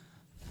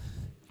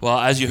Well,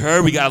 as you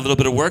heard, we got a little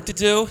bit of work to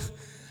do.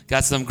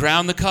 Got some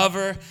ground to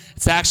cover.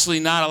 It's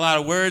actually not a lot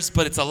of words,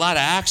 but it's a lot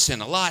of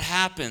action. A lot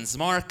happens.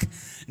 Mark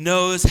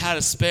knows how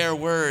to spare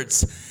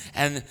words.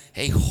 And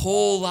a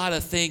whole lot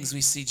of things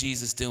we see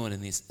Jesus doing in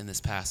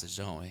this passage,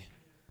 don't we?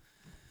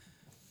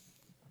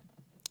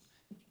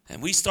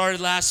 And we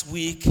started last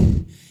week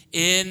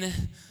in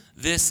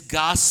this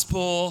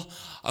gospel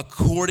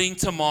according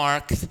to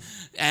Mark,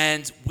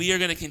 and we are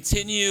going to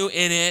continue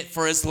in it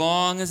for as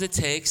long as it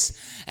takes.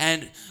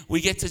 And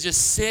we get to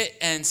just sit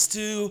and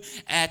stew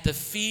at the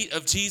feet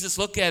of Jesus,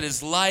 look at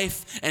his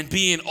life and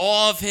be in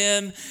awe of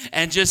him,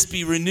 and just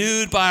be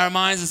renewed by our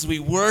minds as we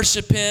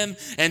worship him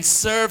and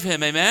serve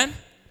him. Amen?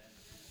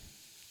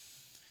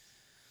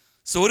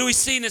 So what do we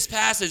see in this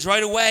passage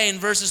right away in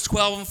verses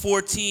 12 and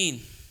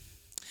 14?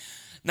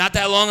 Not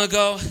that long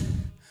ago,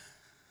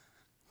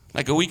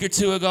 like a week or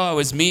two ago, I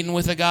was meeting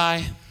with a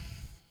guy,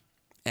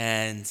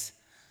 and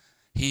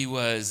he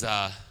was,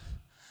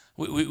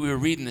 we were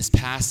reading this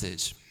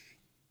passage.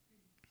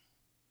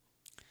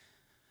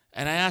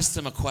 And I asked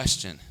him a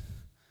question.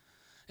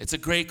 It's a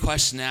great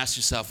question to ask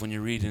yourself when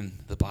you're reading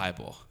the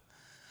Bible.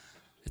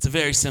 It's a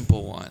very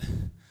simple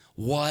one.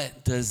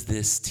 What does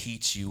this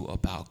teach you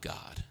about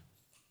God?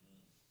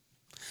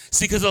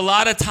 See, because a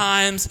lot of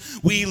times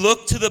we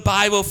look to the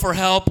Bible for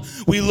help.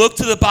 We look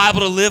to the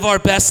Bible to live our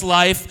best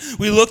life.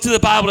 We look to the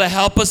Bible to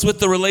help us with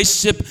the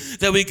relationship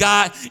that we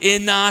got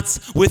in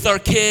knots with our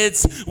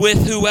kids,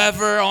 with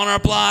whoever on our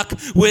block,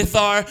 with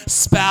our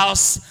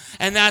spouse.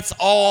 And that's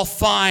all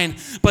fine.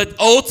 But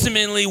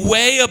ultimately,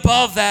 way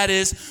above that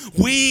is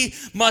we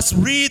must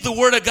read the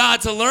Word of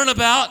God to learn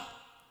about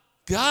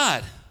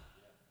God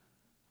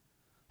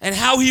and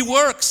how he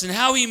works and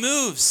how he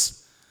moves.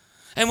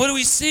 And what do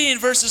we see in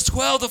verses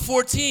 12 to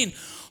 14?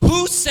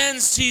 Who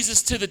sends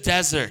Jesus to the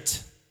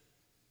desert?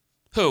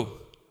 Who?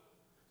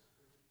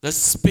 The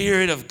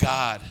Spirit of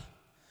God.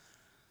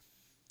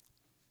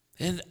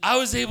 And I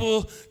was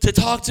able to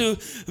talk to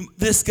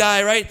this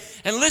guy, right?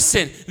 And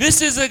listen,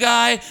 this is a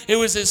guy, it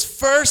was his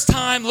first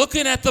time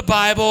looking at the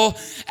Bible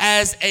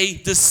as a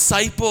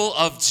disciple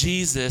of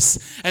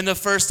Jesus, and the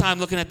first time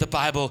looking at the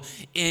Bible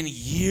in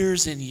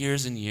years and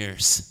years and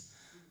years.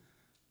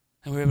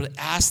 And we're able to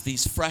ask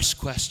these fresh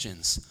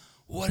questions.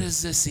 What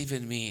does this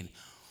even mean?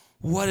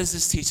 What does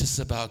this teach us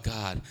about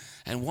God?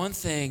 And one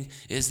thing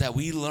is that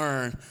we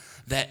learn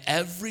that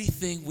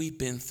everything we've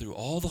been through,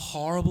 all the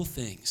horrible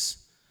things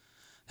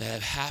that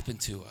have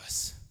happened to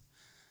us,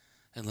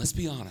 and let's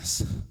be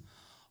honest,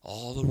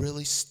 all the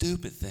really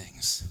stupid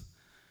things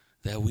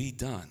that we've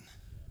done,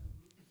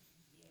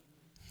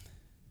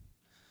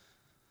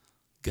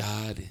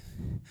 God,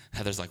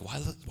 Heather's like,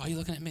 why are you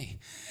looking at me?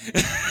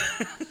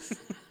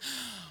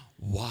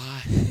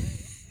 Why?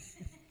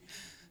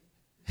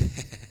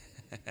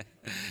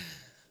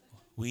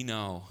 We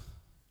know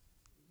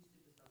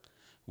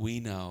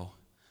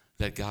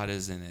that God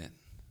is in it.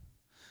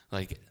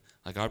 Like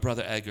our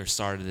brother Edgar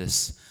started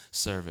this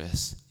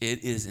service.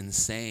 It is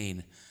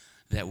insane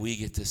that we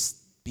get to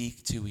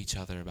speak to each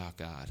other about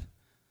God,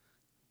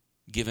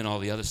 given all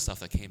the other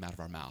stuff that came out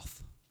of our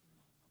mouth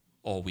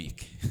all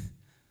week,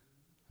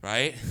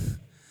 right?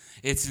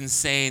 It's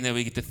insane that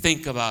we get to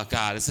think about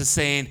God. It's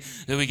insane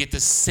that we get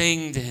to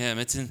sing to him.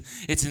 It's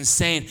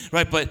insane,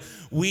 right? But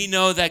we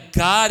know that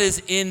God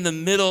is in the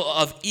middle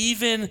of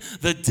even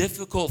the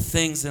difficult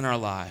things in our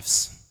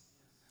lives.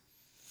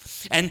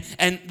 And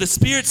the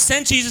Spirit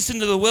sent Jesus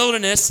into the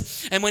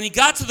wilderness, and when he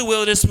got to the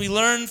wilderness, we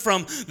learn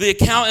from the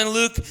account in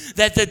Luke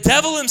that the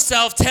devil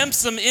himself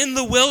tempts him in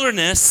the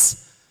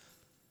wilderness.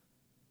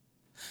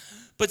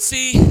 But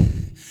see,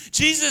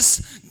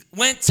 Jesus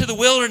went to the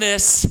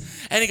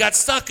wilderness, and he got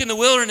stuck in the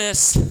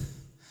wilderness,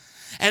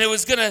 and it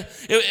was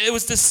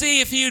to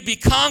see if he would be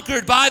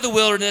conquered by the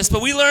wilderness.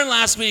 But we learned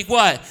last week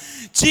what?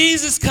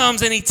 Jesus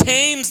comes and he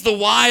tames the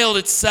wild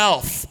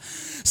itself.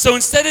 So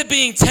instead of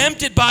being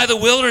tempted by the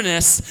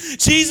wilderness,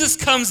 Jesus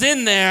comes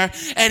in there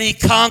and he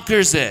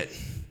conquers it.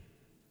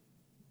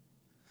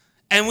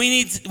 And we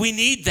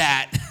need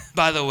that,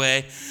 by the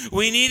way.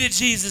 We needed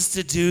Jesus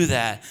to do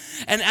that.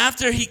 And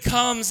after he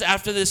comes,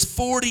 after this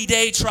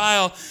 40-day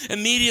trial,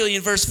 immediately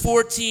in verse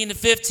 14 to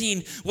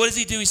 15, what does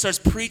he do? He starts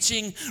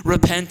preaching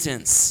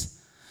repentance.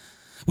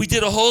 We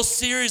did a whole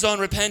series on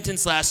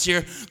repentance last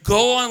year.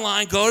 Go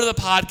online, go to the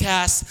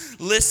podcast,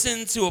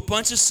 listen to a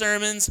bunch of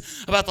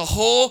sermons about the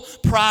whole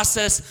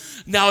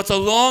process. Now, it's a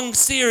long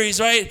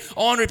series, right,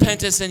 on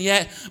repentance, and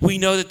yet we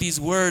know that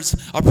these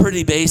words are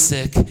pretty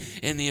basic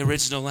in the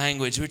original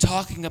language. We're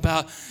talking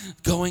about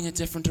going a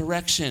different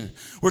direction.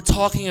 We're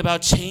talking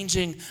about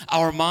changing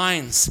our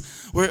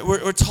minds.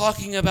 We're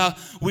talking about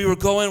we were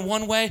going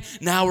one way,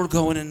 now we're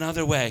going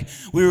another way.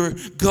 We were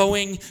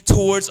going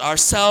towards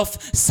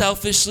ourselves,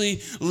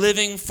 selfishly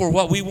living for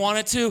what we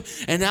wanted to,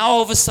 and now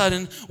all of a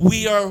sudden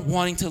we are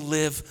wanting to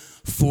live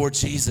for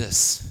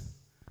Jesus.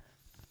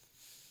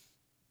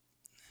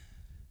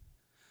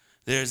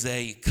 There's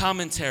a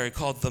commentary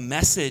called The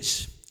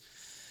Message,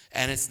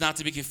 and it's not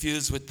to be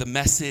confused with The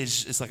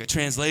Message. It's like a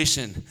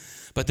translation.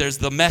 but there's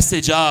the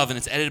message of, and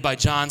it's edited by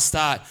John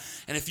Stott.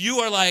 And if you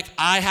are like,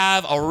 I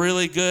have a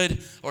really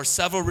good or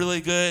several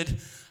really good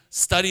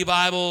study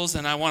Bibles,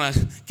 and I want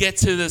to get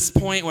to this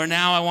point where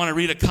now I want to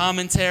read a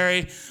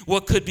commentary,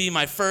 what could be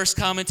my first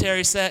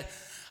commentary set?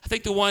 I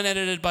think the one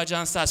edited by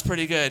John Stott is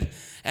pretty good.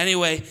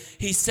 Anyway,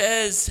 he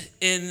says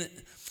in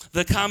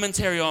the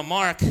commentary on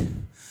Mark,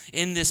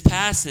 in this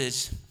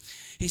passage,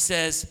 he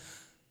says,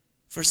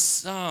 for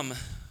some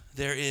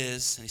there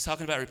is, and he's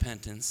talking about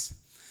repentance,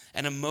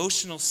 an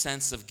emotional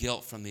sense of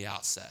guilt from the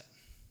outset.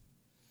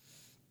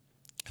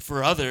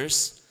 For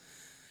others,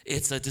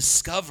 it's a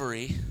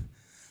discovery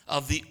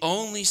of the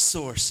only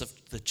source of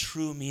the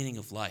true meaning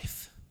of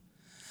life.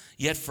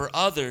 Yet for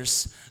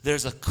others,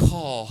 there's a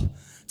call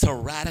to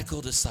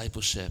radical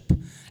discipleship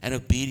and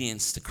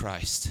obedience to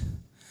Christ.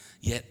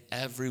 Yet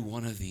every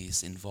one of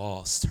these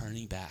involves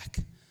turning back,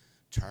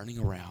 turning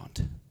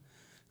around,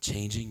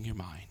 changing your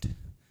mind,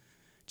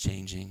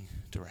 changing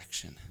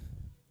direction.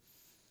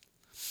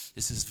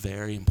 This is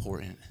very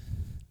important.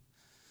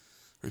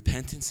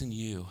 Repentance in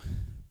you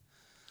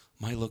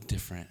might look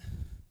different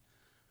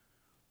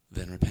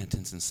than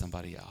repentance in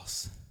somebody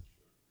else.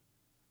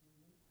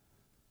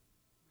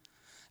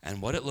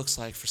 And what it looks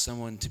like for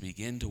someone to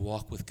begin to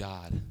walk with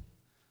God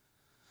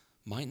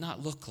might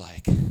not look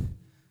like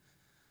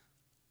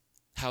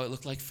how it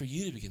looked like for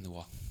you to begin to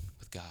walk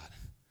with God.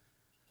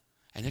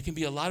 And there can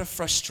be a lot of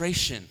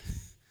frustration.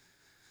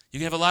 You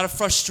can have a lot of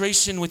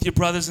frustration with your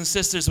brothers and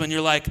sisters when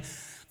you're like,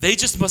 they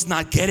just must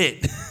not get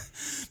it.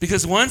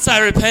 Because once I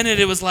repented,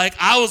 it was like,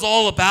 I was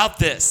all about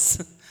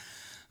this,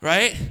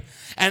 right?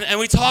 And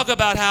we talk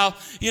about how,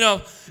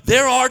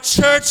 there are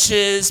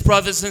churches,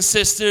 brothers and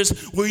sisters,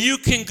 where you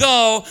can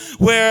go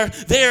where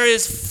there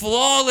is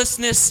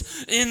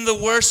flawlessness in the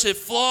worship,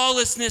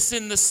 flawlessness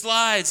in the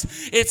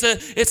slides.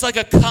 It's like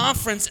a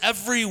conference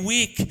every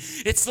week.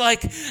 It's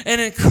like an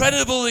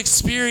incredible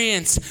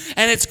experience.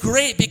 And it's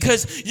great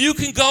because you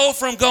can go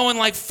from going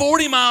like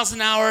 40 miles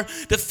an hour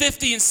to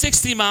 50 and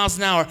 60 miles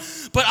an hour.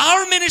 But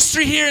our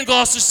ministry here in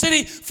Gloucester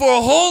City for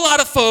a whole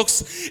lot of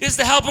folks is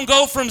to help them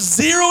go from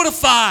 0 to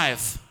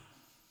 5.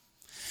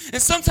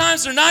 And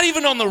sometimes they're not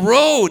even on the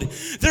road.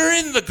 They're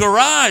in the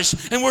garage,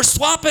 and we're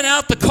swapping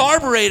out the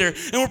carburetor,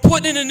 and we're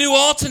putting in a new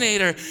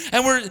alternator,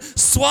 and we're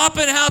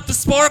swapping out the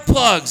spark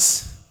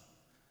plugs.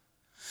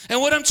 And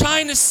what I'm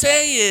trying to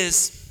say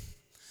is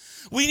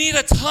we need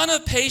a ton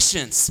of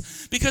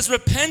patience because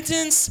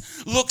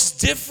repentance looks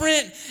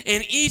different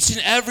in each and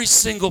every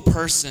single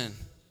person.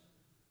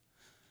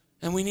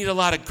 And we need a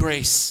lot of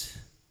grace.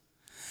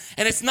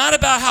 And it's not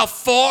about how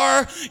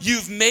far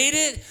you've made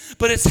it,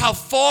 but it's how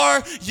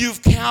far you've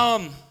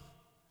come.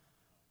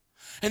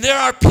 And there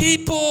are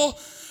people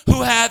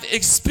who have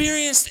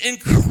experienced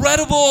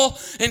incredible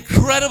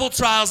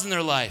trials in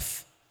their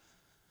life.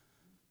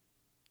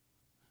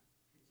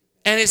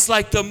 And it's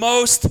like the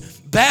most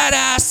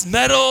badass,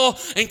 metal,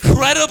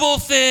 incredible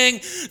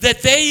thing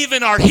that they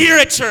even are here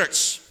at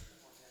church.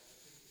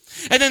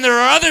 And then there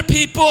are other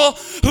people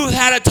who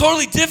had a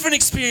totally different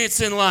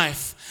experience in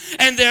life.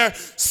 And they're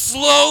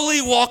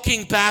slowly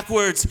walking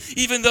backwards,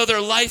 even though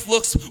their life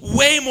looks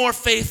way more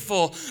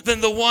faithful than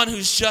the one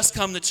who's just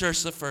come to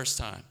church the first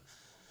time.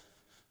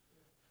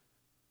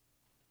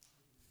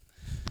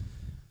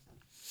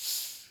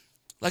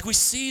 Like we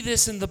see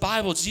this in the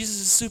Bible.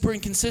 Jesus is super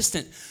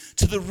inconsistent.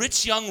 To the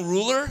rich young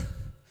ruler,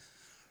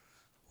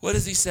 what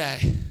does he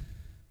say?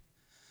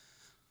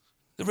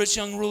 The rich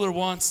young ruler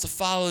wants to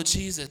follow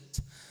Jesus.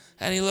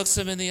 And he looks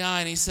him in the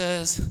eye and he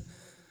says,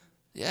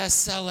 yes,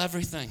 sell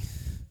everything.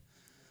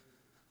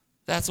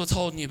 That's what's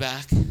holding you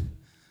back.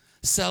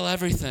 Sell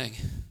everything.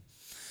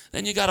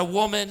 Then you got a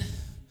woman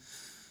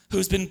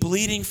who's been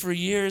bleeding for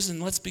years,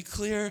 and let's be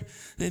clear,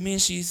 that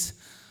means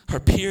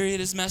her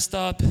period is messed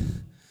up.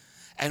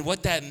 And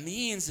what that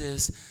means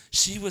is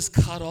she was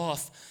cut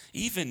off.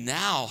 Even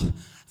now,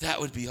 that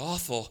would be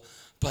awful.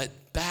 But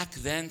back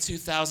then,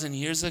 2,000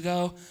 years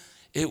ago,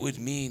 it would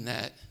mean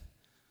that,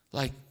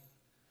 like,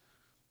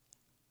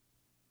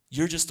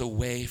 you're just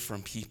away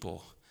from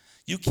people.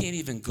 You can't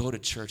even go to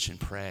church and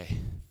pray.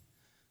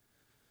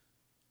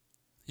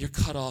 You're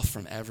cut off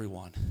from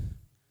everyone.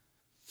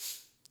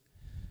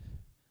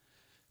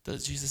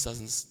 Jesus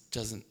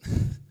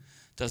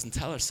doesn't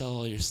tell her, sell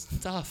all your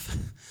stuff.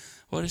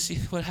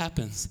 What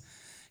happens?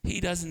 He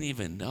doesn't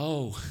even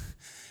know.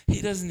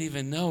 He doesn't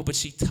even know, but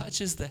she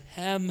touches the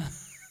hem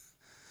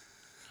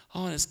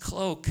on his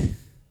cloak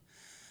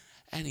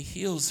and he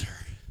heals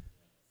her.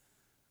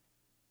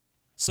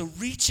 So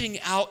reaching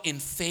out in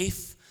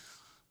faith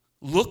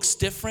looks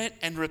different,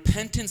 and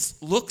repentance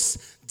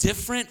looks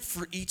different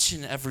for each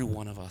and every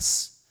one of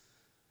us.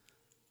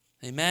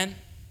 Amen?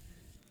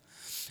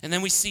 And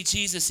then we see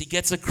Jesus, he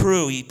gets a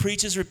crew. He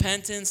preaches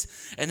repentance,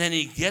 and then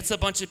he gets a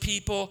bunch of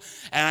people.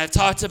 And I've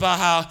talked about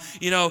how,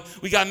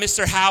 we got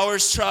Mr.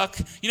 Hauer's truck.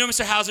 You know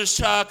Mr. Hauer's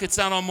truck? It's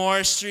down on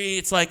Morris Street.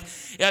 It's like,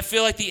 I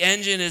feel like the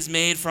engine is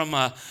made from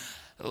like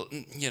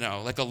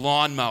a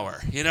lawnmower.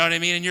 You know what I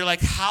mean? And you're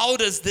like, how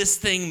does this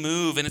thing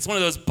move? And it's one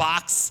of those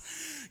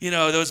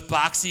those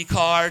boxy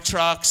car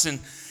trucks. And,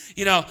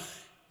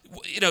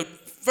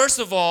 First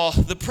of all,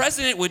 the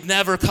president would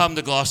never come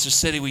to Gloucester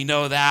City. We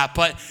know that.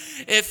 But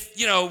if,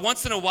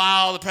 once in a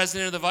while the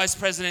president or the vice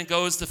president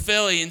goes to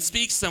Philly and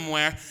speaks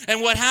somewhere,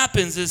 and what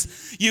happens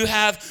is you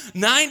have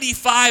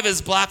 95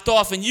 is blocked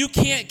off, and you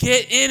can't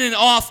get in and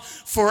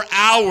off for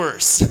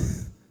hours.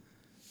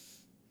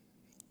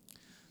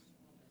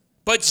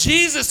 But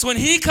Jesus, when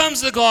he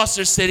comes to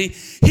Gloucester City,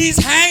 he's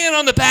hanging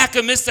on the back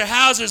of Mr.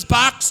 Hauser's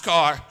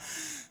boxcar.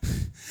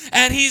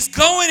 And he's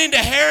going into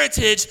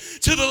Heritage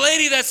to the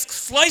lady that's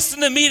slicing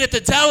the meat at the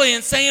deli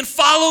and saying,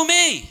 follow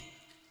me.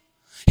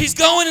 He's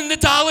going into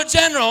Dollar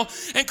General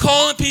and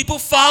calling people,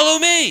 follow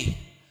me.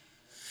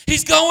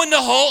 He's going to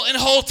Holt and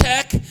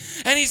Holtec,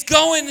 and he's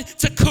going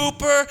to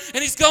Cooper,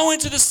 and he's going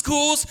to the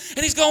schools,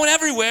 and he's going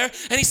everywhere,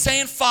 and he's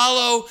saying,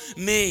 follow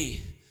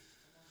me.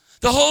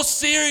 The whole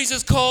series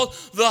is called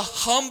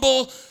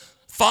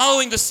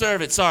Following the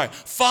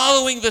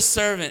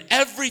Servant.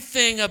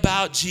 Everything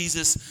about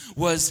Jesus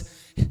was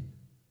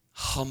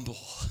humble.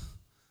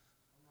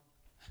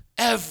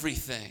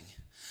 Everything.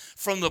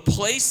 From the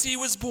place he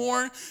was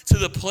born, to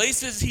the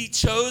places he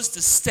chose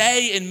to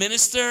stay and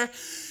minister,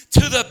 to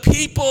the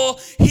people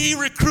he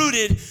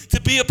recruited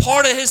to be a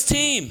part of his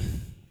team.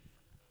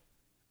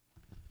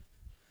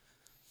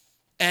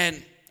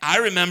 And I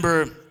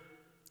remember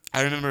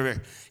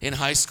in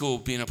high school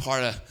being a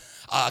part of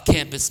a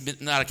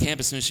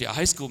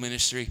high school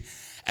ministry.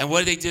 And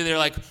what did they do? They're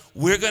like,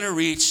 we're going to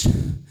reach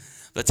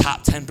the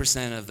top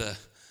 10% of the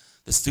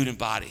student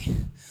body.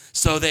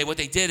 So what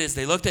they did is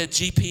they looked at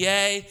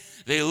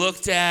GPA, they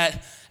looked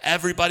at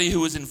everybody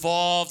who was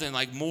involved in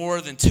like more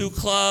than 2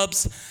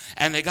 clubs,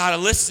 and they got a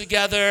list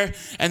together,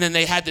 and then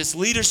they had this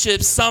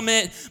leadership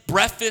summit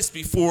breakfast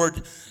before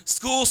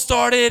school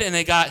started, and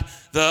they got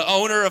the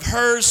owner of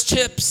Hers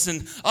Chips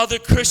and other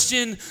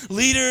Christian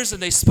leaders,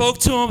 and they spoke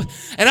to them.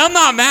 And I'm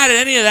not mad at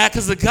any of that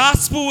because the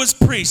gospel was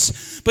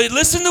preached. But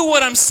listen to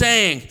what I'm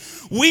saying.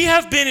 We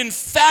have been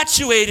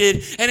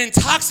infatuated and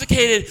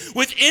intoxicated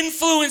with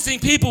influencing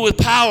people with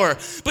power.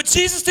 But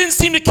Jesus didn't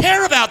seem to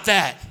care about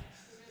that.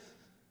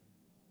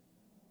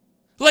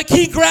 Like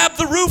he grabbed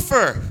the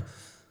roofer.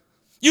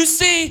 You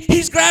see,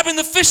 he's grabbing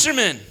the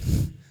fishermen.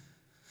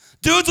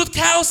 Dudes with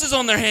calluses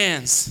on their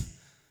hands.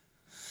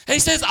 And he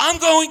says, I'm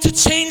going to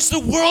change the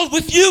world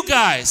with you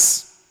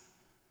guys.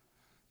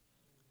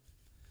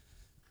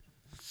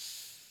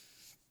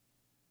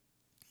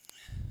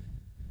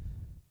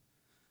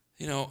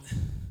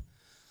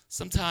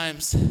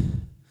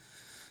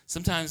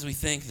 Sometimes we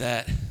think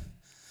that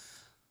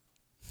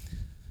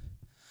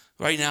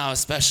right now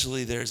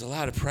especially there's a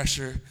lot of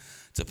pressure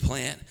to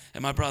plant.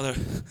 And my brother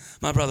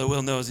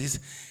Will knows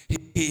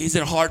he's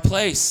in a hard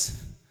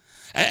place.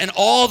 And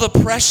all the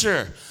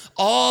pressure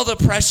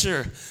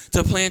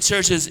to plant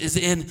churches is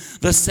in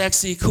the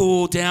sexy,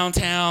 cool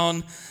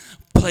downtown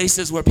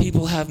places where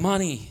people have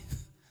money.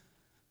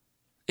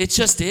 It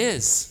just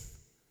is.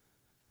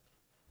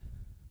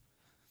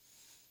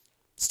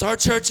 Start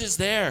churches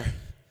there.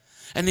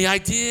 And the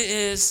idea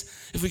is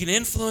if we can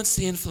influence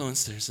the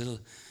influencers,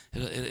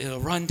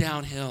 it'll run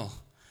downhill.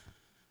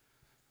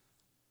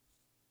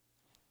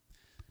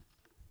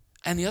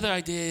 And the other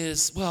idea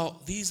is,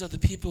 well, these are the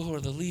people who are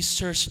the least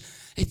church.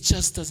 It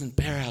just doesn't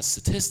bear out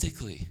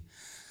statistically.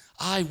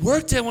 I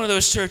worked at one of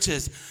those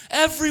churches.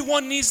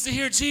 Everyone needs to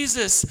hear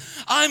Jesus.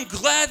 I'm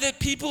glad that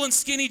people in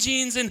skinny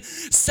jeans and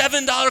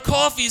 $7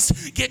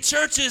 coffees get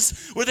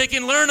churches where they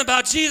can learn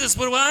about Jesus.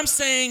 But what I'm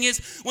saying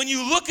is, when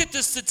you look at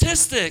the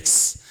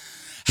statistics,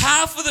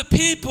 half of the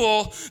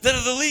people that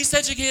are the least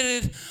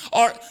educated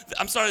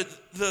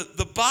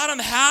the bottom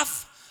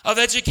half of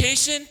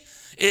education,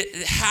 it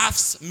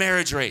halves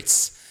marriage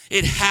rates.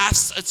 It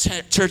halves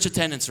church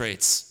attendance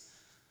rates.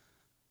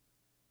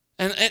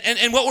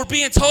 And what we're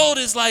being told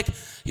is like,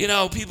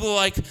 people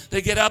like,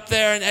 they get up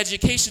there in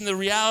education. The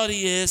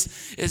reality is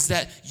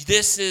that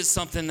this is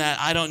something that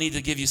I don't need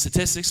to give you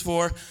statistics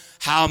for.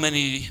 How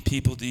many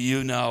people do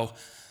you know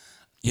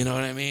what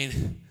I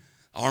mean,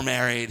 are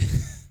married,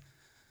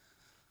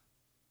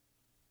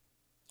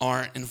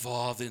 aren't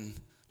involved in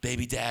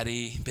baby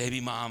daddy, baby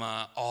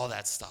mama, all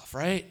that stuff,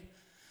 right?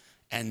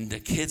 And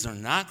the kids are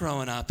not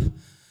growing up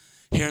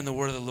hearing the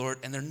word of the Lord,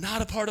 and they're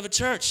not a part of a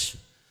church.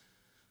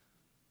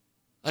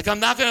 Like,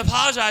 I'm not going to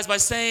apologize by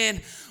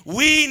saying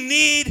we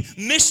need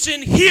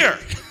mission here.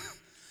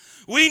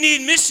 We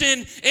need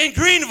mission in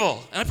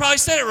Greenville. And I probably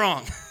said it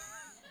wrong.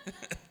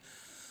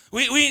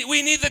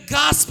 We need the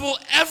gospel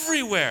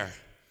everywhere.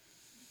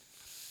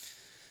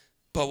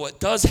 But what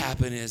does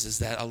happen is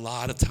that a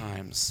lot of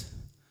times,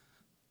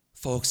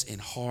 folks in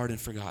hard and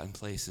forgotten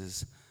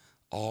places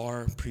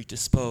are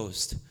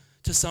predisposed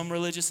to some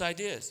religious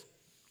ideas.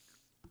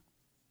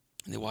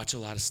 And they watch a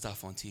lot of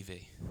stuff on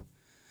TV.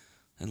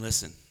 And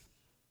listen,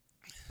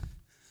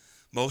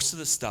 most of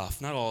the stuff,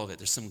 not all of it,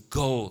 there's some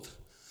gold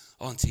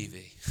on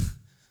TV.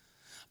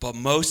 But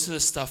most of the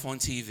stuff on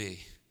TV,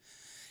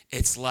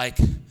 it's like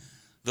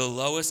the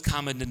lowest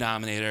common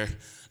denominator,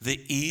 the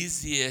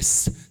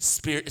easiest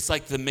spirit. It's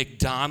like the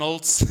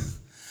McDonald's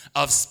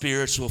of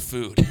spiritual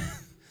food.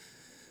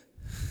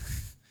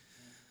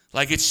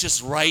 Like it's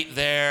just right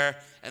there,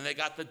 and they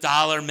got the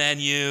dollar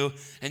menu,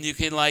 and you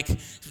can like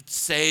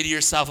say to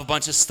yourself a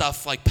bunch of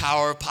stuff like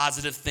power,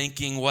 positive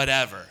thinking,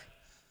 whatever.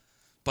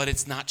 But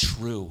it's not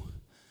true.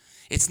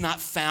 It's not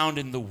found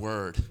in the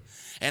Word.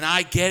 And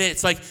I get it.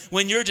 It's like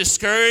when you're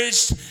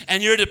discouraged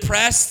and you're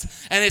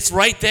depressed and it's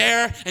right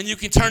there and you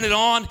can turn it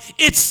on.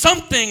 It's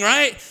something,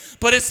 right?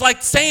 But it's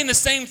like saying the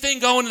same thing,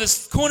 going to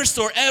the corner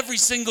store every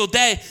single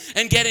day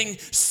and getting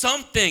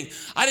something.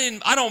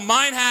 I don't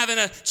mind having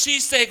a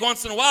cheesesteak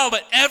once in a while,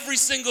 but every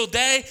single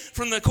day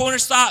from the corner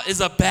stop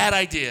is a bad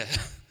idea.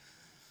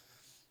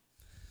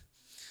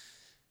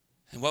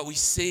 And what we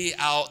see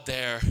out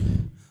there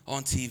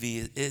on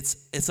TV,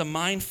 it's a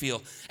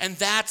minefield. And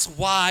that's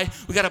why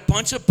we got a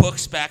bunch of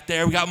books back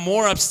there. We got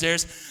more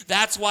upstairs.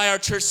 That's why our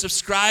church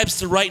subscribes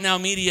to Right Now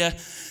Media,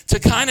 to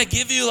kind of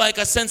give you like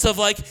a sense of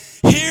like,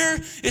 here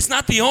is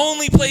not the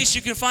only place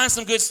you can find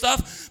some good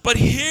stuff, but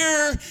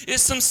here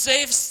is some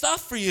safe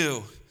stuff for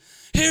you.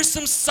 Here's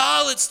some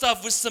solid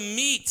stuff with some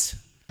meat.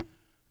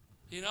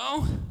 You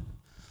know?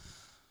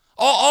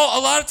 A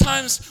lot of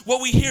times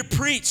what we hear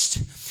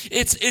preached,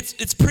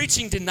 it's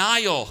preaching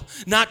denial,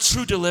 not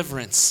true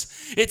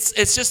deliverance.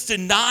 It's just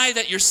deny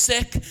that you're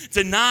sick,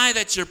 deny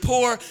that you're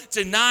poor,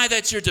 deny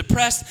that you're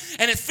depressed,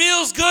 and it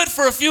feels good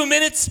for a few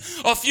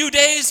minutes, a few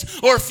days,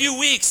 or a few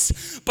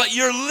weeks, but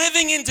you're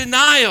living in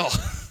denial,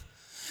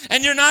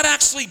 and you're not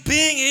actually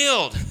being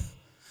healed.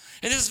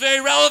 And this is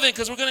very relevant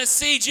because we're going to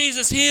see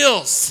Jesus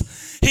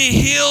heals. He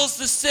heals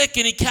the sick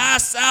and he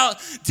casts out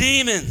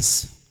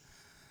demons.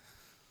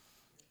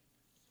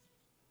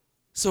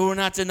 So we're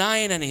not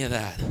denying any of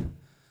that.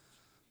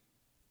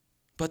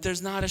 But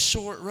there's not a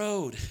short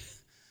road.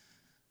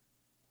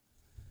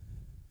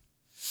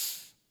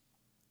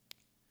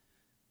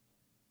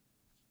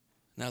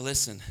 Now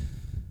listen,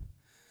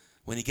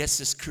 when he gets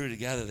this crew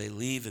together, they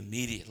leave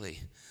immediately,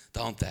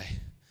 don't they?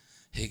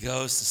 He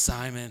goes to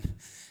Simon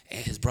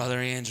and his brother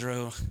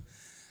Andrew,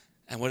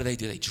 and what do?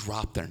 They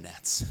drop their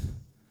nets,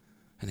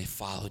 and they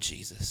follow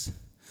Jesus.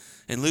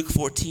 In Luke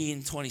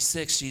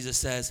 14:26, Jesus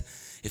says,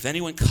 if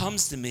anyone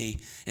comes to me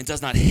and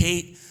does not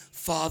hate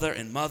father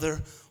and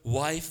mother,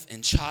 wife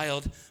and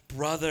child,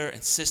 brother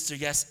and sister,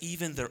 yes,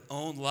 even their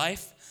own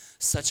life,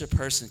 such a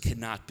person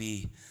cannot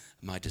be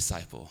my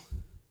disciple.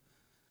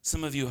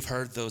 Some of you have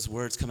heard those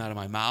words come out of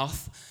my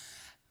mouth.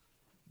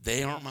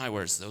 They aren't my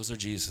words. Those are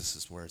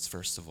Jesus' words,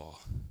 first of all.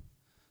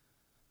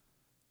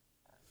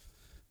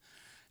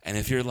 And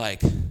if you're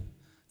like,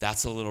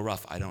 that's a little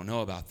rough, I don't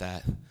know about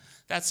that,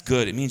 that's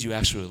good. It means you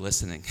actually are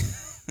listening.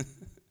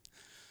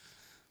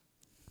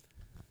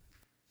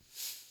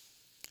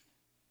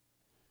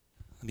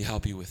 Let me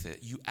help you with it.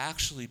 You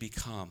actually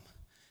become,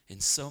 in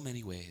so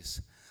many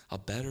ways, a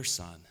better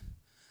son,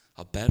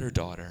 a better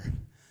daughter,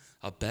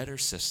 a better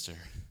sister,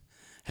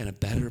 and a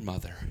better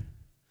mother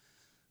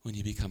when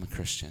you become a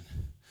Christian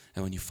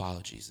and when you follow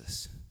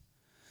Jesus.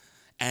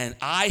 And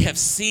I have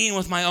seen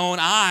with my own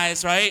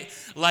eyes, right?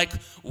 Like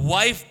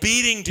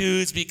wife-beating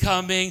dudes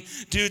becoming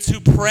dudes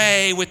who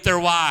pray with their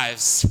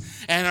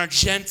wives and are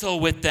gentle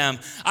with them.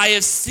 I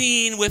have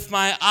seen with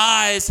my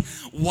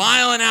eyes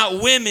wiling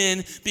out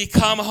women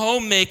become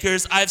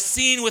homemakers. I've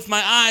seen with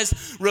my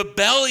eyes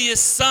rebellious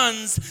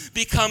sons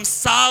become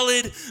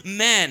solid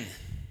men.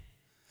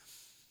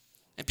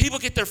 And people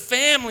get their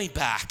family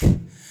back.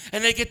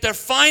 And they get their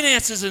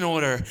finances in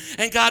order,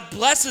 and God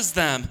blesses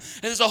them.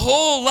 And there's a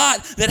whole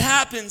lot that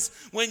happens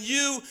when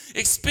you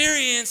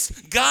experience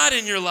God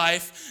in your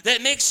life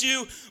that makes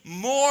you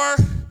more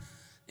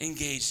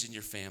engaged in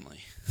your family.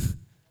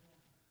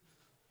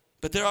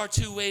 But there are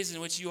two ways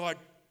in which you are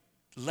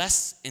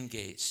less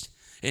engaged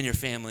in your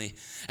family.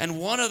 And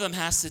one of them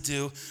has to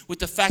do with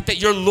the fact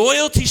that your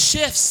loyalty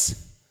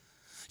shifts.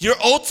 Your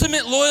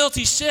ultimate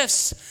loyalty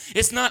shifts.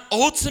 It's not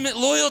ultimate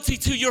loyalty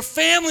to your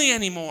family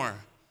anymore.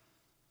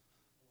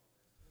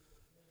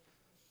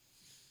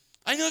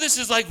 I know this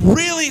is like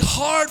really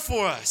hard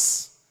for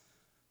us,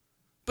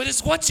 but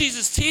it's what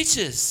Jesus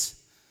teaches.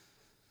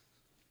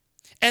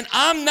 And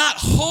I'm not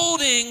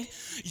holding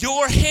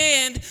your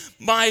hand,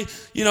 my,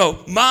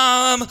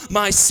 mom,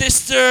 my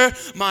sister,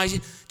 my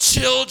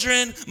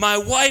children, my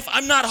wife.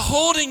 I'm not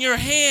holding your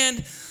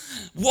hand,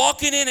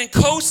 walking in and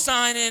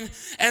co-signing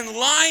and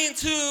lying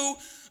to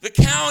the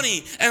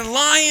county and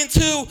lying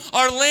to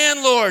our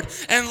landlord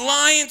and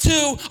lying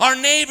to our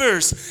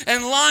neighbors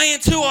and lying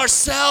to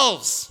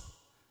ourselves.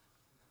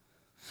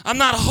 I'm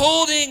not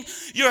holding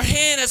your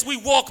hand as we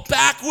walk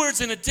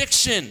backwards in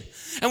addiction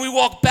and we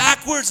walk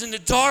backwards into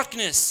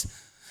darkness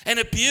and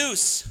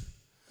abuse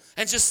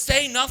and just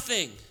say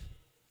nothing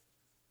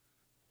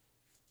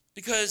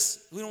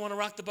because we don't want to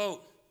rock the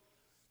boat,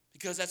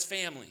 because that's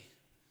family,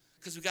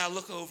 because we got to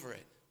look over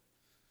it.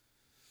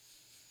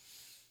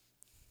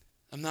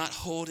 I'm not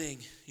holding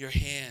your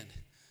hand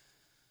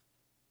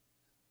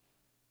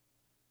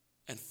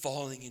and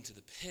falling into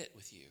the pit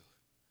with you.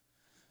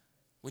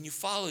 When you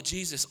follow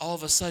Jesus, all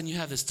of a sudden you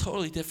have this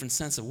totally different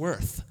sense of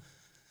worth.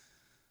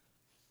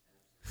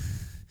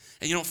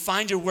 And you don't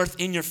find your worth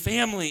in your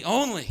family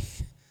only.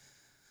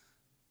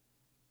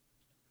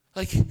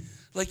 Like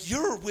Like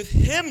you're with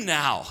him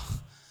now.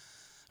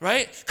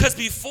 Right? Because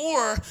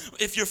before,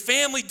 if your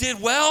family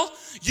did well,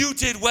 you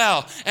did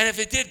well. And if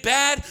it did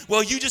bad,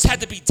 well, you just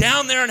had to be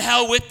down there in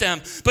hell with them.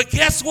 But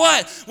guess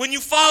what? When you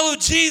follow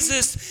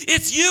Jesus,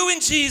 it's you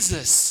and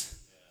Jesus.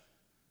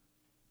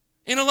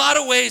 In a lot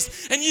of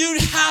ways. And you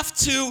have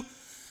to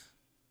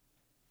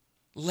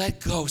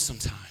let go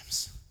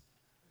sometimes.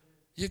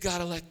 You got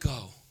to let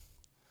go.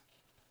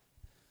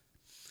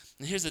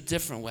 And here's a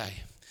different way.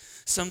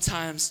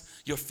 Sometimes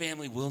your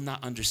family will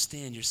not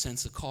understand your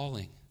sense of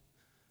calling.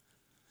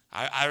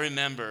 I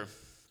remember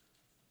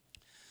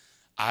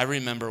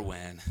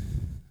when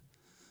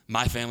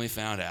my family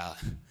found out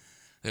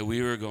that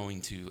we were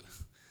going to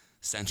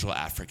Central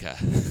Africa.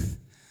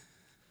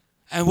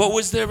 And what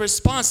was their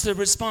response? Their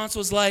response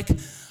was like,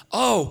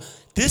 oh,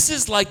 this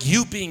is like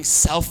you being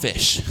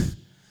selfish.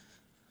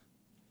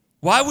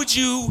 Why would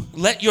you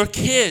let your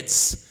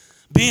kids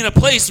be in a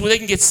place where they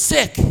can get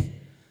sick,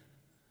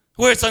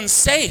 where it's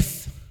unsafe?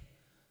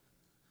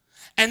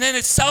 And then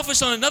it's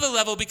selfish on another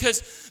level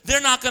because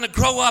they're not going to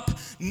grow up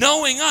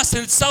knowing us.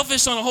 And it's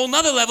selfish on a whole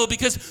nother level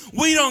because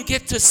we don't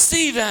get to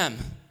see them.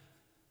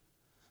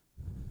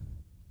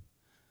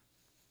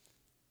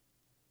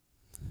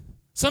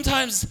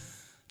 Sometimes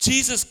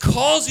Jesus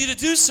calls you to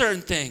do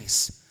certain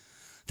things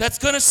that's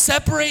going to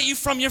separate you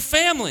from your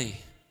family.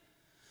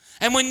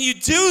 And when you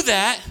do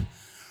that,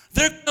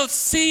 they're going to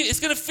see, it's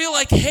going to feel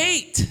like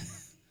hate.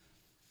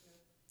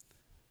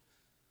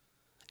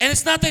 And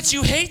it's not that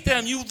you hate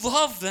them, you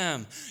love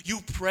them. You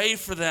pray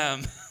for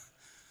them.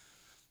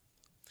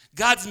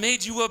 God's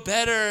made you a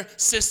better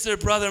sister,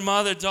 brother,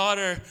 mother,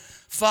 daughter,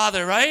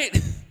 father, right?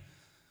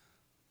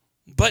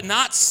 But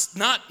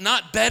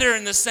not better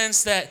in the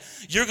sense that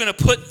you're going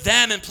to put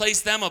them and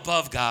place them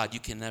above God. You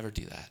can never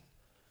do that.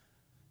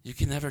 You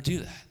can never do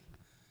that.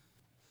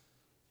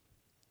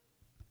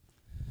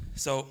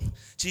 So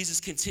Jesus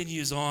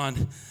continues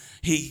on.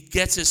 He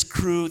gets his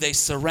crew. They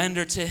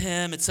surrender to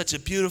him. It's such a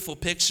beautiful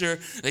picture.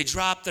 They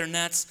drop their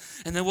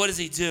nets. And then what does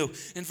he do?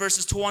 In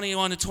verses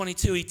 21 to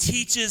 22, he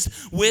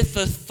teaches with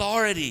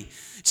authority.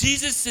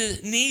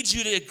 Jesus needs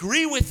you to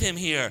agree with him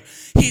here.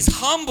 He's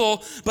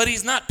humble, but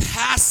he's not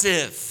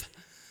passive,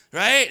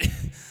 right?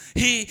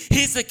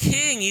 He's a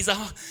king. He's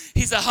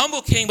a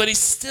humble king, but he's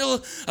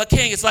still a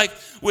king. It's like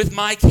with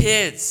my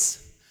kids.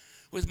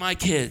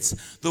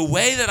 The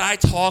way that I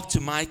talk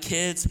to my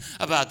kids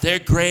about their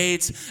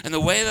grades and the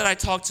way that I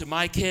talk to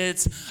my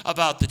kids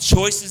about the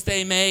choices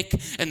they make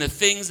and the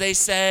things they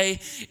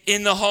say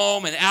in the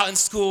home and out in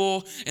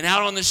school and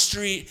out on the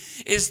street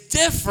is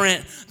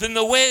different than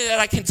the way that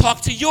I can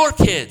talk to your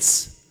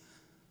kids.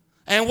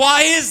 And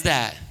why is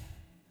that?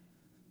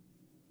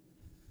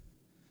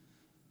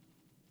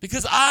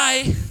 Because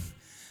I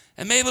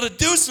am able to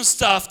do some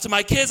stuff to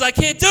my kids I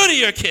can't do to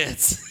your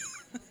kids.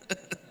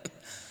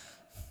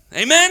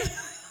 Amen?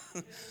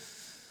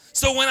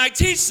 So when I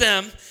teach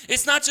them,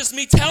 it's not just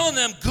me telling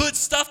them good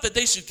stuff that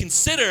they should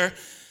consider.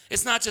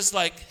 It's not just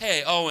like,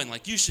 hey, Owen,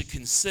 like you should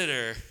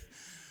consider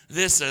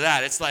this or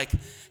that. It's like,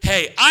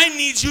 hey, I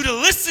need you to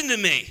listen to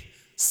me,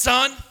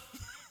 son.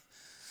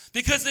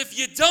 Because if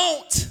you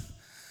don't,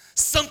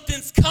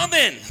 something's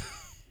coming.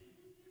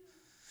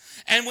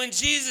 And when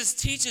Jesus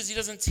teaches, he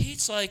doesn't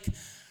teach like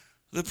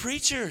the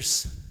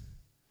preachers.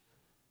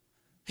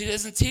 He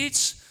doesn't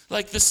teach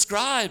like the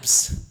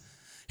scribes.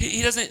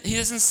 He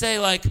doesn't say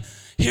like,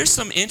 here's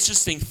some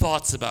interesting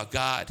thoughts about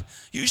God.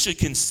 You should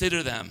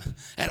consider them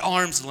at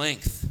arm's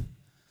length.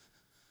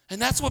 And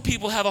that's what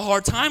people have a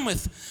hard time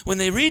with when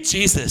they read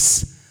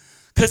Jesus,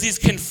 because he's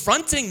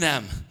confronting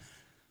them.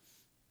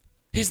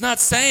 He's not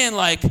saying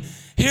like,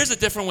 here's a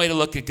different way to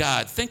look at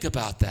God. Think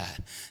about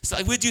that. It's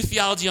like we do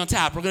Theology on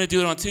Tap. We're going to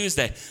do it on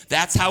Tuesday.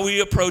 That's how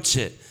we approach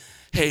it.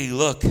 Hey,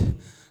 look,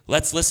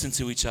 let's listen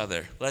to each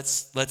other.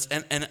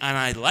 And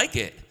I like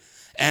it.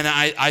 And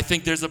I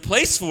think there's a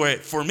place for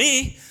it for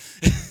me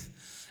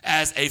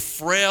as a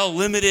frail,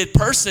 limited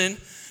person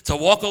to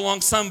walk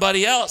alongside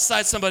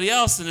somebody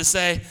else and to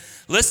say,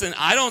 listen,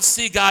 I don't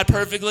see God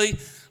perfectly.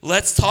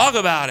 Let's talk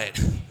about it.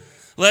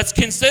 Let's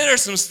consider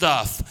some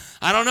stuff.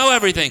 I don't know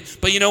everything.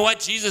 But you know what?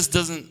 Jesus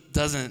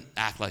doesn't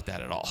act like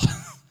that at all.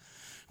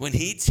 When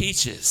he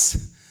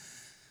teaches,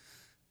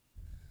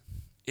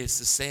 it's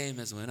the same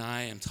as when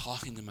I am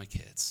talking to my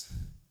kids.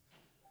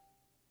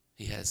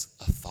 He has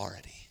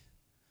authority.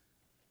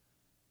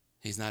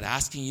 He's not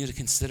asking you to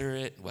consider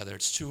it, whether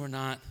it's true or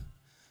not.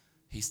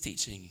 He's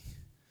teaching.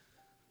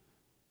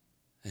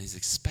 And he's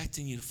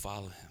expecting you to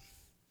follow him.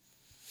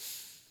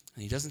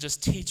 And he doesn't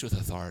just teach with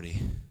authority.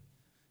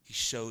 He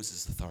shows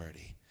his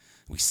authority.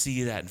 We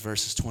see that in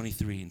verses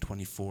 23 and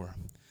 24.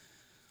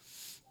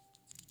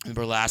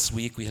 Remember last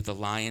week we had the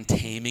lion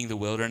taming the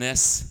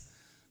wilderness,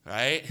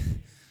 right?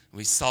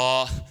 We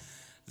saw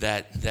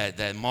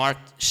that Mark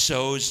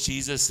shows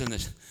Jesus in the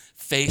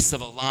face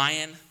of a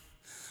lion.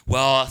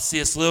 Well,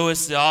 C.S.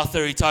 Lewis, the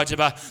author, he talked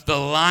about the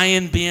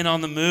lion being on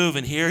the move,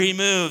 and here he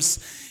moves,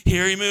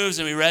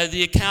 and we read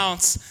the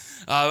accounts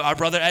Our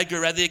brother Edgar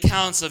read the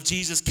accounts of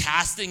Jesus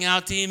casting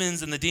out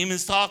demons and the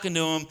demons talking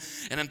to him,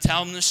 and him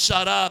telling them to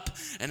shut up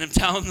and him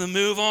telling them to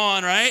move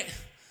on, right?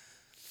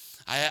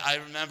 I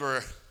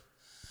remember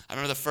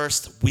the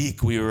first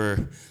week we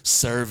were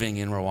serving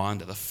in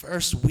Rwanda. The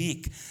first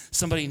week,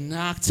 somebody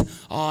knocked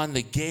on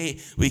the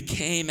gate. We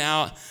came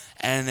out,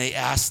 and they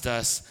asked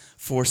us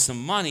for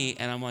some money.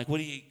 And I'm like, what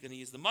are you going to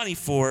use the money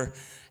for?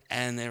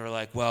 And they were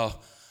like,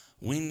 well,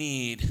 we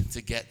need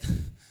to get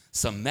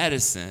some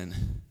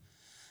medicine.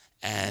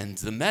 And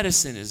the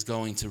medicine is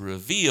going to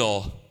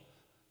reveal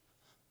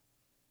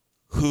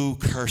who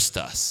cursed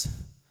us.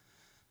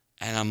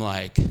 And I'm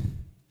like,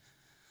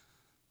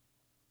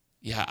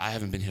 yeah, I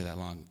haven't been here that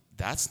long.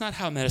 That's not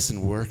how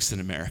medicine works in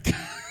America.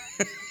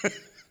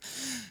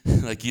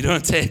 Like, you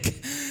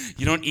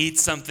don't eat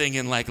something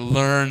and like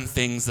learn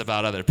things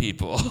about other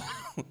people,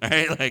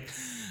 right?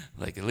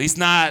 Like at least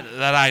not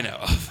that I know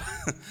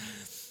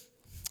of.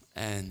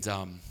 And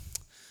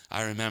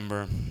I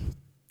remember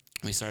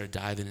we started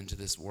diving into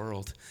this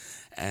world,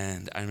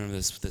 and I remember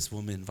this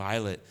woman,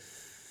 Violet.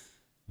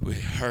 We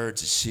heard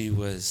she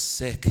was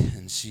sick,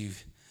 and she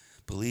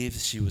believed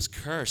she was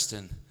cursed,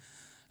 and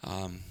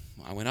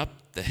I went up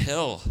the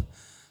hill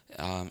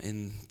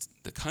in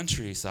the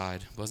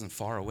countryside, wasn't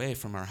far away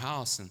from our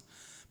house, and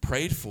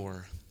prayed for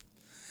her.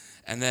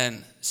 And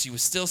then she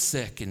was still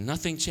sick, and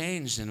nothing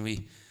changed, and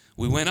we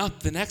went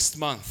up the next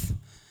month,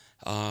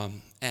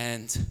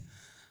 and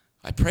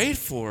I prayed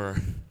for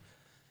her,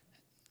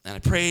 and I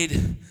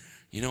prayed,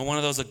 one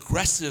of those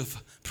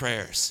aggressive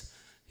prayers,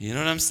 you know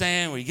what I'm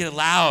saying, where you get it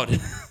loud,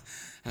 and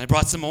I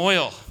brought some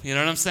oil, you know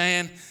what I'm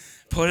saying,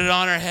 put it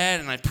on her head,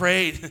 and I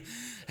prayed,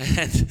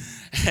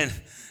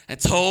 and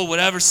told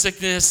whatever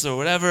sickness or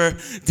whatever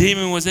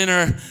demon was in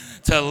her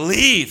to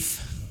leave.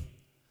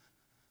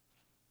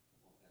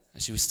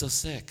 And she was still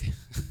sick.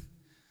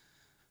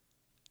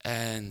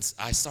 And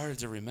I started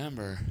to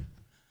remember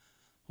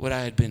what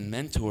I had been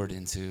mentored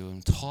into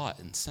and taught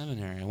in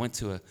seminary. I went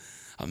to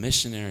a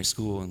missionary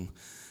school in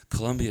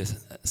Columbia,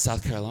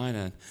 South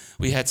Carolina.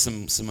 We had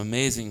some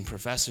amazing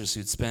professors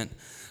who'd spent,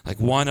 like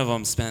one of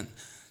them spent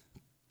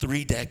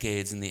 3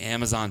 decades in the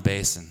Amazon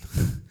basin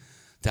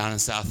down in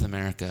South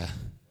America,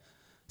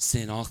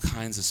 seeing all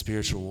kinds of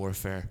spiritual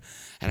warfare.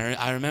 And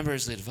I remember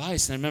his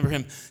advice, and I remember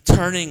him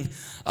turning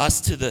us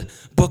to the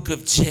book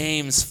of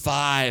James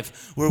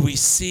 5, where we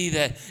see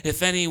that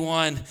if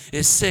anyone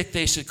is sick,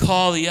 they should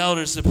call the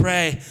elders to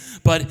pray,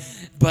 but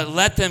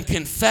let them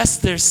confess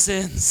their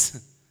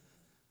sins.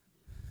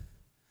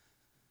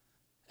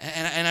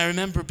 And I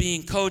remember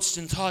being coached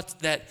and taught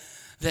that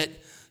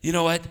you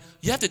know what?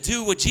 You have to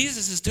do what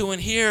Jesus is doing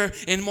here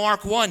in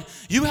Mark 1.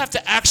 You have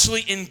to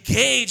actually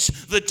engage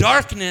the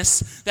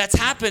darkness that's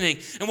happening.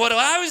 And what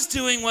I was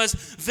doing was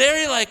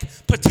very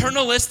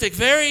paternalistic,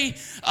 very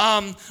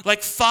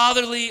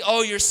fatherly.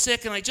 Oh, you're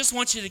sick, and I just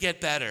want you to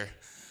get better.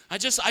 I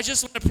just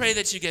want to pray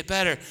that you get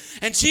better.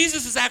 And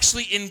Jesus is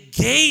actually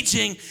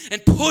engaging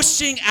and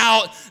pushing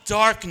out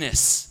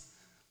darkness.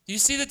 Do you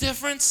see the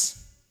difference?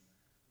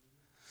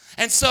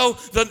 And so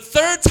the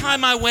third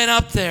time I went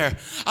up there,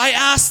 I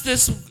asked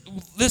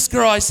this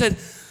girl, I said,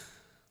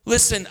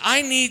 listen,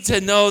 I need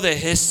to know the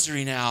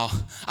history now.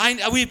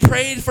 We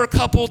prayed for a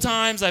couple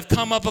times. I've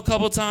come up a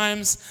couple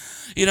times.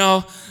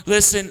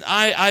 Listen,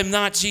 I'm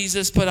not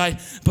Jesus, but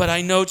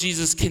I know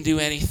Jesus can do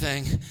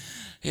anything.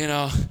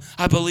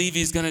 I believe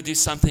he's going to do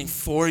something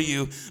for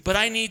you, but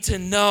I need to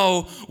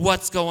know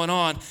what's going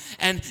on.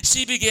 And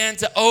she began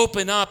to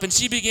open up, and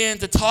she began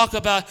to talk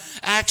about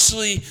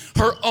actually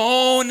her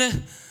own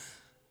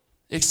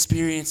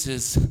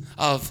experiences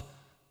of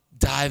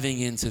diving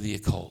into the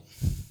occult.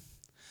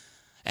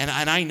 And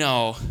I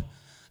know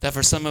that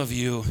for some of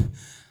you,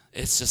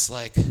 it's just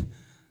like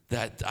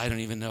that. I don't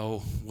even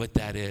know what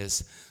that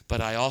is.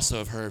 But I also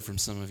have heard from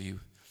some of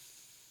you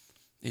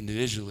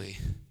individually,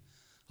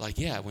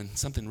 when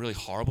something really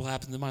horrible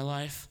happened in my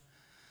life,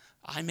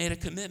 I made a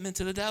commitment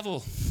to the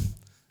devil.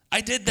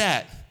 I did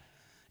that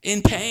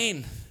in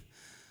pain.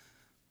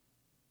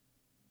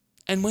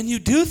 And when you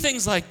do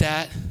things like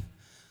that,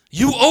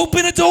 you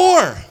open a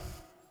door.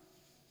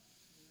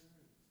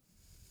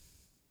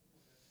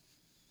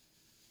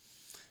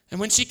 And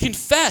when she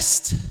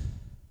confessed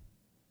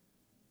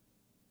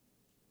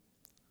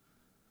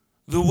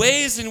the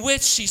ways in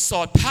which she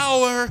sought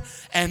power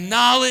and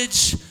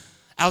knowledge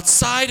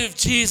outside of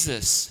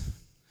Jesus,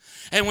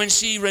 and when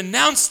she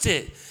renounced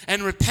it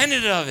and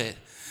repented of it,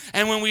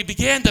 and when we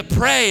began to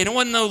pray, and it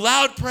wasn't no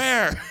loud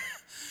prayer,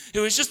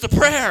 it was just a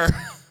prayer,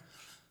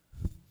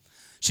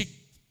 she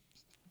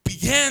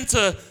began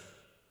to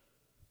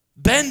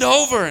bend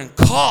over and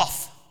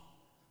cough.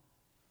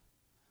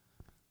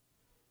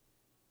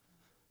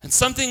 And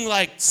something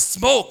like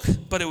smoke,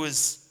 but it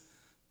was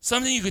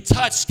something you could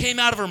touch, came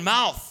out of her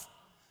mouth.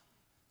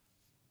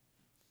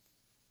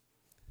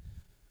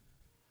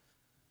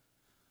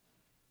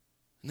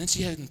 And then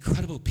she had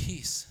incredible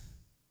peace.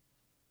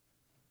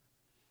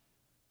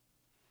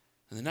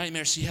 And the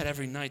nightmare she had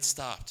every night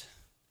stopped.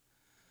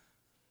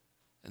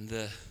 And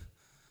the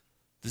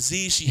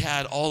disease she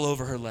had all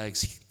over her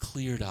legs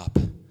cleared up.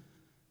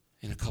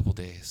 in a couple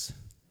days.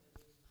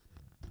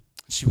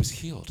 She was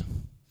healed.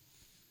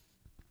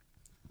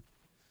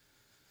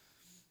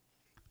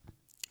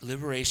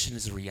 Liberation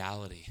is a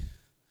reality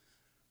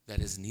that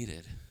is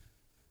needed.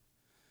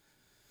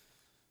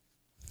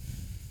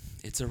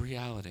 It's a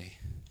reality.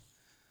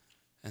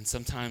 And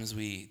sometimes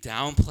we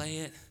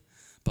downplay it,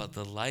 but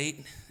the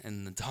light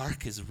and the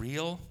dark is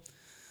real,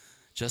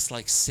 just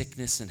like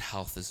sickness and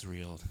health is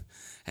real.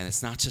 And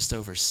it's not just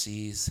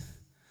overseas.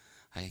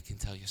 I can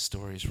tell you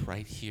stories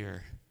right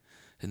here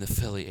in the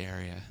Philly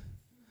area.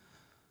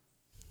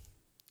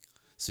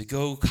 So we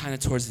go kind of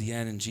towards the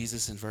end, and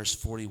Jesus in verse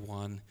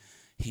 41,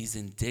 he's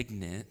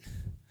indignant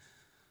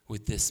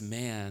with this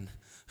man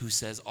who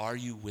says, "Are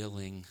you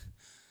willing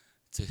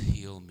to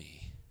heal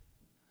me?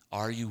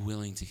 Are you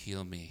willing to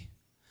heal me?"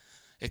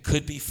 It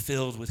could be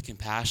filled with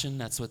compassion.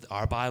 That's what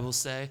our Bibles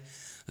say,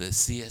 the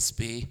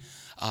CSB.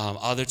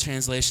 Other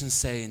translations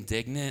say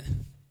indignant.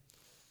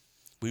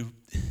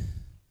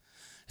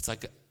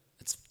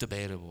 It's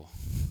debatable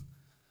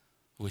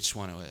which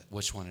one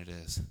it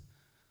is.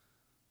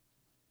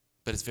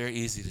 But it's very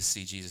easy to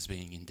see Jesus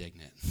being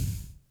indignant.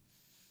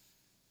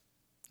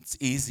 It's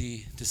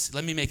easy to see.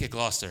 Let me make it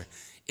Gloucester.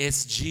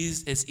 It's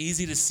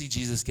easy to see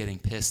Jesus getting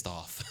pissed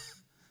off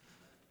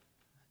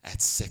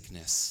at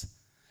sickness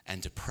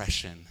and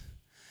depression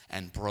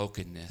and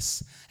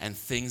brokenness and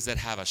things that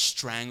have a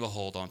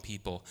stranglehold on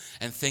people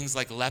and things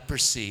like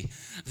leprosy,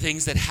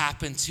 things that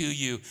happen to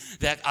you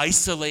that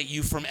isolate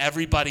you from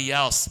everybody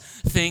else,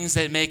 things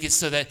that make it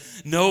so that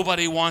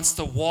nobody wants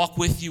to walk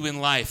with you in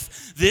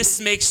life. This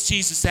makes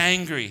Jesus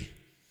angry,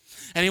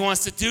 and he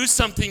wants to do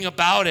something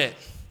about it,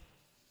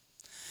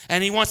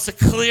 and he wants to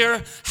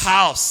clear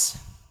house.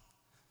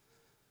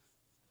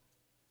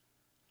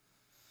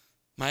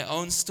 My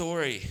own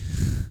story.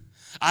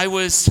 I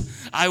was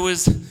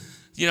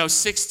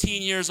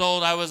 16 years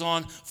old. I was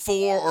on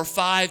 4 or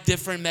 5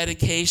 different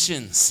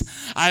medications.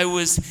 I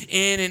was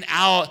in and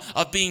out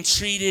of being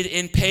treated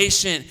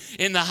inpatient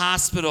in the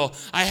hospital.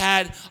 I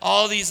had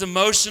all these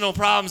emotional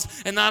problems.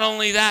 And not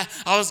only that,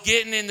 I was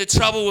getting into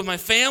trouble with my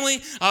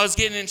family. I was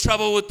getting in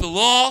trouble with the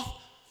law.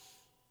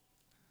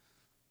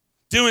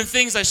 Doing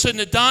things I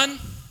shouldn't have done.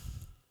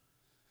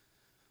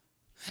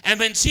 And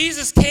when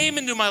Jesus came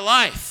into my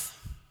life,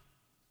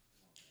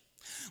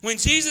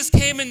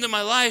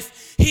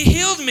 he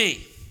healed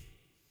me.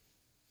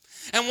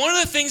 And one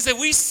of the things that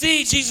we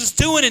see Jesus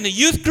doing in the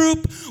youth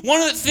group, one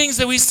of the things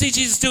that we see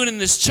Jesus doing in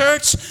this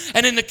church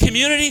and in the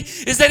community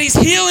is that he's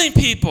healing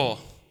people.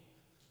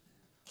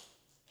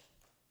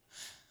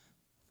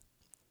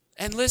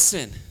 And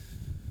listen,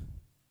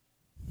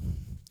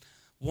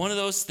 one of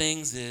those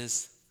things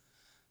is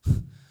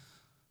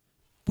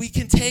we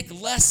can take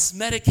less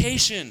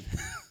medication.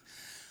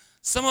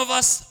 Some of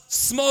us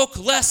smoke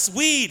less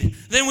weed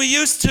than we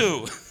used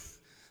to.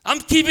 I'm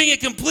keeping it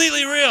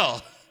completely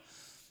real.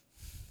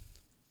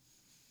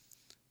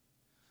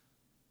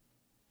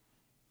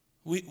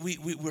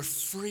 We're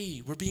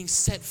free. We're being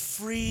set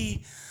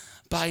free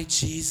by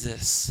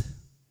Jesus.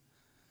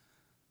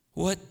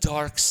 What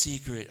dark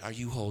secret are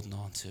you holding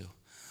on to?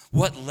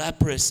 What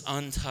leprous,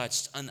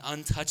 untouched, an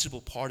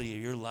untouchable part of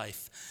your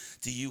life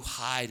do you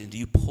hide and do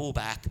you pull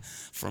back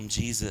from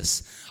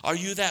Jesus? Are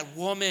you that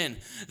woman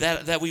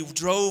that we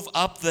drove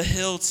up the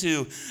hill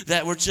to,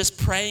 that we're just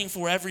praying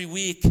for every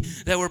week,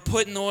 that we're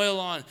putting oil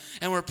on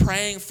and we're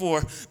praying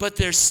for, but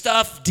there's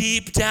stuff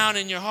deep down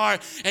in your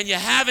heart and you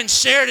haven't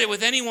shared it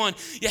with anyone,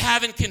 you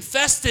haven't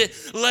confessed it,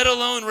 let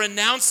alone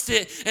renounced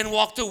it and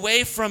walked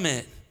away from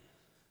it?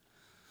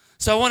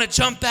 So I want to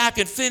jump back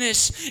and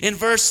finish in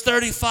verse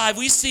 35.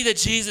 We see that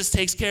Jesus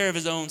takes care of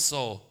his own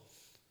soul.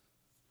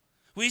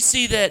 We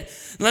see that,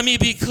 let me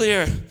be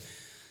clear,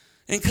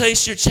 in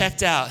case you're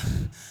checked out,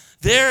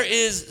 there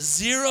is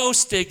zero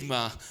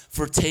stigma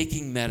for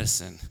taking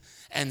medicine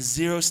and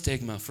zero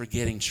stigma for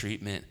getting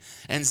treatment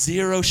and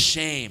zero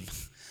shame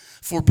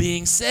for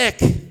being sick.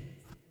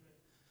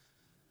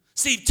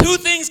 See, 2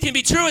 things can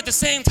be true at the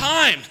same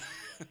time.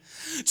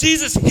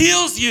 Jesus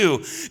heals you.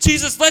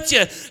 Jesus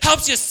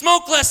helps you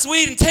smoke less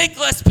weed and take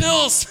less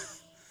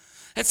pills.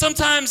 And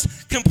sometimes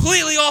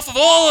completely off of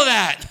all of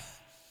that.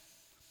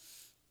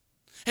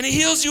 And he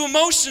heals you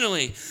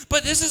emotionally.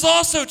 But this is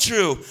also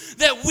true,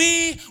 that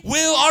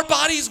our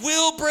bodies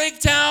will break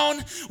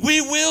down.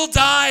 We will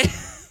die.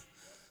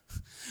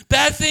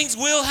 Bad things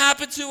will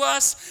happen to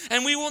us,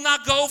 and we will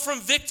not go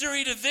from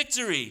victory to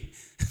victory.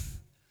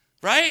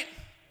 Right?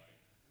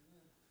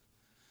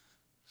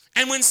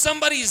 And when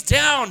somebody's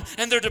down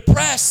and they're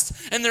depressed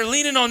and they're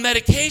leaning on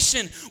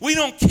medication, we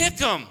don't kick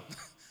them.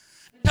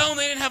 Tell them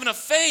they didn't have enough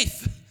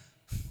faith.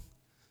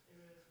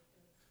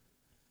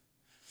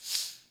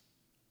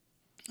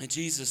 And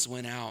Jesus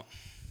went out.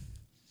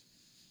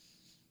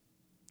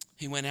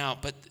 He went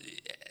out, but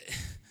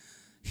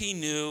he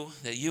knew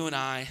that you and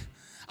I,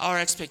 our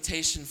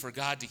expectation for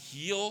God to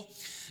heal,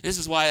 this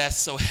is why that's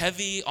so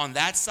heavy on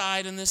that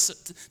side in this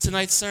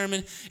tonight's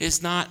sermon,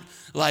 is not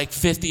like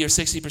 50 or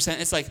 60%.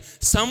 It's like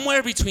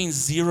somewhere between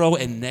 0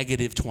 and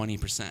negative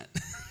 20%.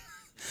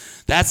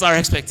 That's our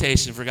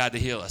expectation for God to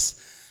heal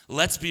us.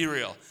 Let's be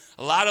real.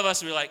 A lot of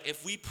us, we're like,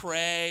 if we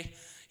pray,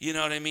 you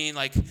know what I mean?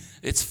 Like,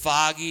 it's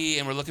foggy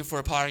and we're looking for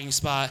a parking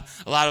spot.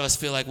 A lot of us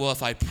feel like, well,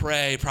 if I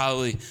pray,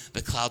 probably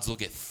the clouds will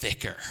get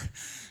thicker.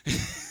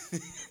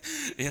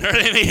 You know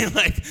what I mean?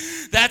 Like,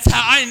 that's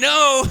how I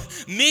know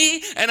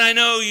me and I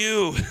know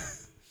you.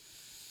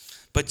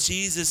 But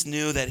Jesus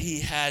knew that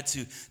he had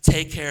to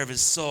take care of his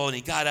soul, and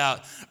he got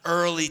out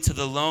early to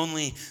the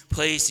lonely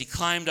place. He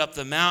climbed up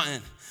the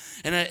mountain.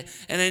 And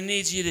I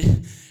need you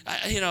to,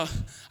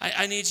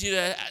 I need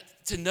you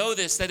to know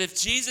this, that if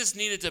Jesus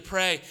needed to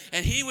pray,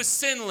 and he was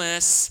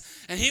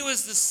sinless, and he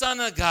was the Son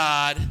of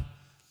God,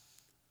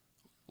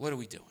 what are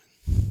we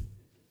doing?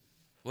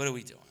 What are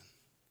we doing?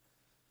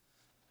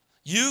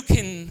 You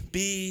can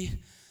be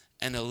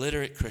an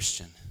illiterate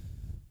Christian.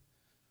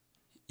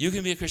 You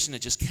can be a Christian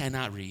that just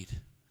cannot read.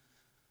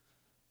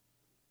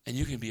 And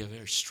you can be a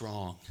very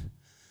strong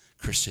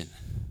Christian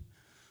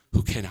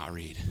who cannot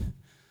read.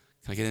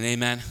 Can I get an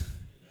amen?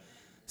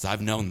 Because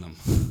I've known them.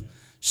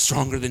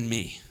 Stronger than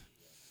me.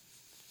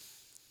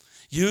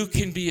 You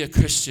can be a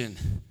Christian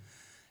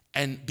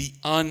and be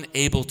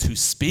unable to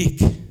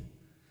speak.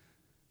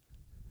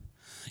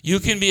 You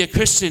can be a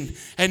Christian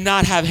and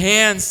not have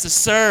hands to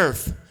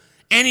serve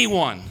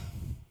anyone.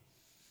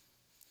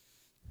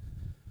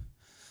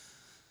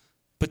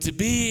 But to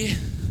be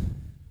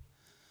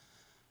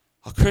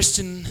a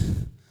Christian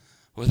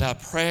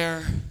without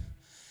prayer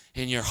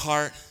in your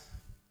heart,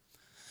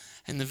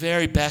 in the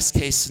very best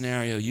case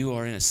scenario, you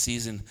are in a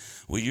season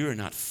where you are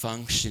not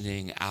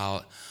functioning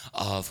out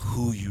of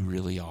who you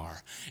really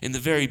are. In the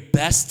very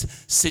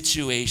best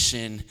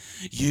situation,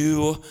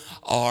 you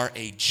are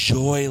a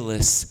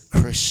joyless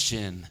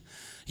Christian.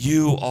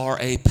 You are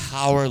a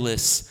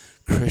powerless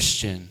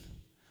Christian.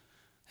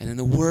 And in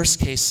the worst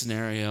case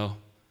scenario,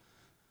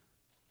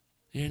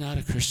 you're not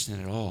a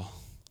Christian at all.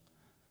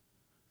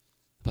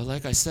 But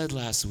like I said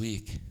last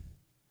week,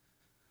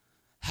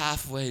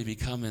 halfway to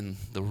becoming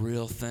the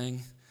real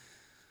thing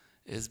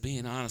is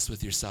being honest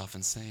with yourself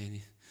and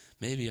saying,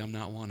 maybe I'm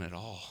not one at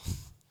all.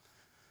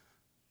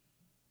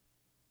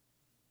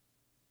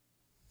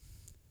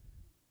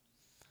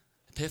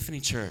 Epiphany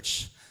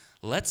Church,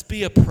 let's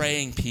be a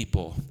praying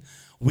people.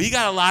 We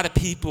got a lot of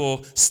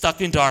people stuck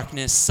in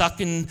darkness,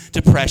 stuck in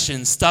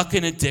depression, stuck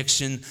in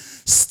addiction,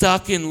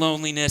 stuck in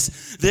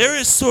loneliness. There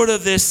is sort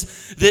of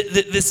this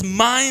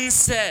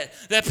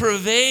mindset that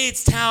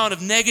pervades town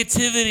of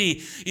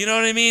negativity. You know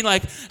what I mean?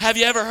 Like, have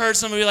you ever heard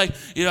somebody like,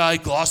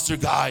 like Gloucester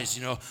guys,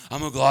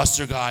 I'm a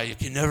Gloucester guy. You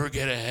can never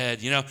get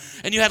ahead,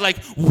 And you had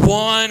like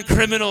one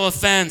criminal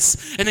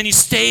offense, and then you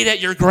stayed at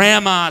your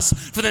grandma's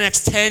for the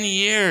next 10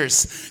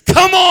 years.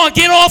 Come on,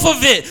 get off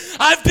of it.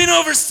 I've been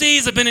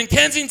overseas. I've been in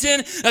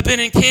Kensington. I've been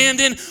in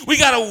Camden. We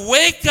got to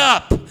wake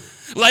up.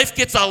 Life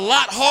gets a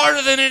lot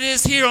harder than it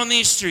is here on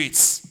these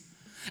streets.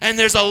 And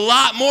there's a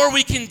lot more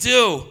we can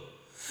do.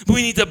 But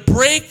we need to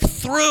break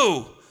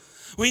through.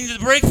 We need to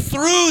break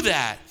through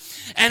that.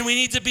 And we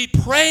need to be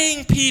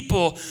praying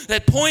people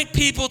that point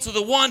people to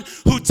the one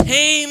who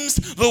tames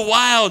the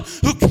wild,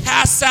 who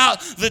casts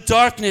out the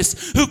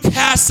darkness, who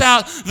casts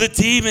out the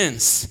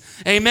demons.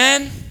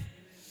 Amen?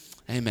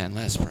 Amen.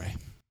 Let's pray.